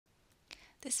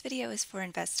This video is for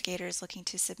investigators looking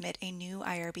to submit a new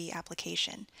IRB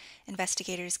application.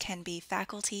 Investigators can be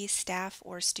faculty, staff,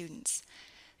 or students.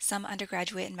 Some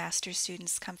undergraduate and master's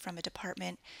students come from a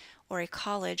department or a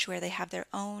college where they have their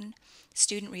own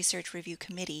student research review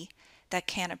committee that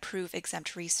can approve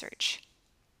exempt research.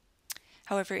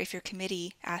 However, if your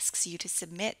committee asks you to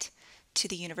submit to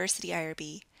the university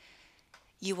IRB,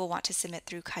 you will want to submit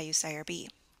through Cayuse IRB.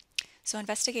 So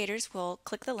investigators will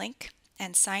click the link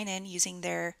and sign in using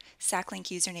their SacLink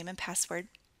username and password,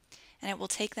 and it will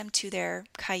take them to their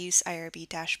Cayuse IRB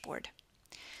dashboard.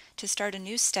 To start a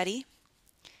new study,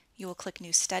 you will click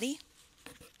New Study,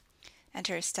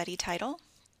 enter a study title,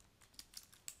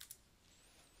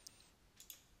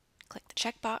 click the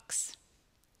checkbox,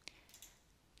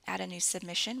 add a new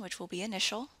submission, which will be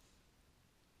initial,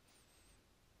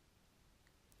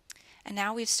 and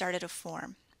now we've started a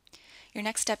form. Your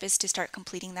next step is to start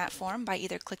completing that form by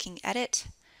either clicking Edit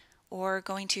or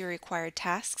going to your required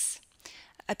tasks.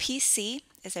 A PC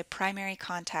is a primary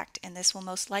contact, and this will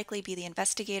most likely be the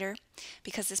investigator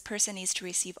because this person needs to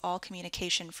receive all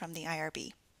communication from the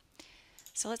IRB.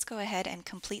 So let's go ahead and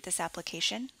complete this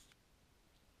application.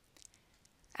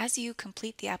 As you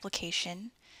complete the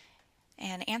application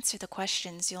and answer the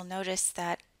questions, you'll notice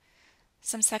that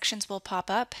some sections will pop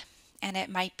up, and it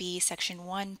might be section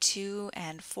 1, 2,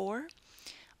 and 4,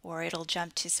 or it'll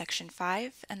jump to section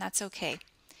 5, and that's okay.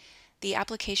 The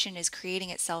application is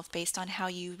creating itself based on how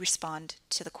you respond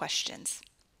to the questions.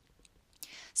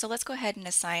 So let's go ahead and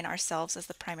assign ourselves as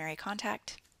the primary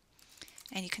contact,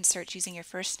 and you can search using your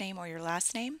first name or your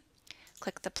last name.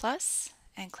 Click the plus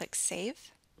and click Save.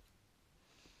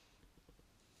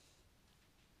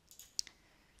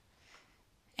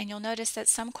 And you'll notice that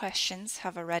some questions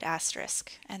have a red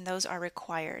asterisk, and those are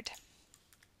required.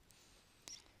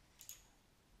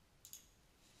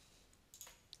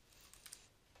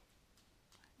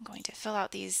 I'm going to fill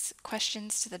out these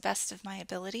questions to the best of my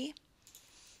ability.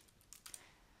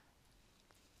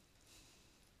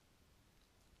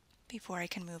 Before I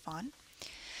can move on.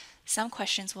 Some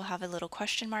questions will have a little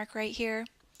question mark right here,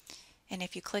 and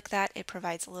if you click that, it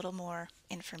provides a little more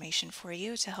information for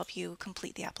you to help you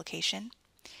complete the application.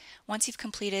 Once you've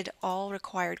completed all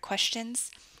required questions,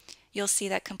 you'll see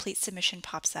that Complete Submission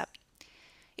pops up.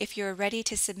 If you're ready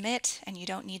to submit and you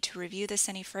don't need to review this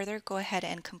any further, go ahead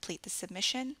and complete the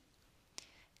submission.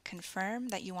 Confirm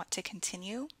that you want to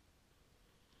continue,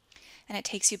 and it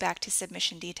takes you back to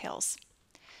submission details.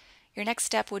 Your next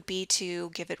step would be to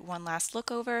give it one last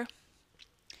look over,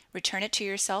 return it to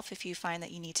yourself if you find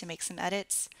that you need to make some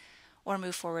edits, or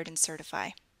move forward and certify.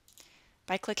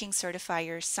 By clicking Certify,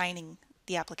 you're signing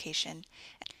the application.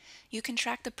 You can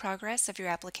track the progress of your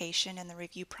application and the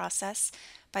review process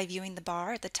by viewing the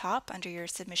bar at the top under your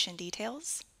submission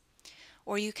details,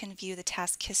 or you can view the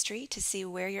task history to see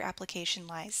where your application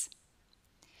lies.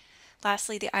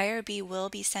 Lastly, the IRB will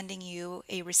be sending you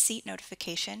a receipt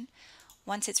notification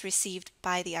once it's received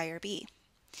by the IRB,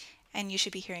 and you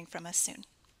should be hearing from us soon.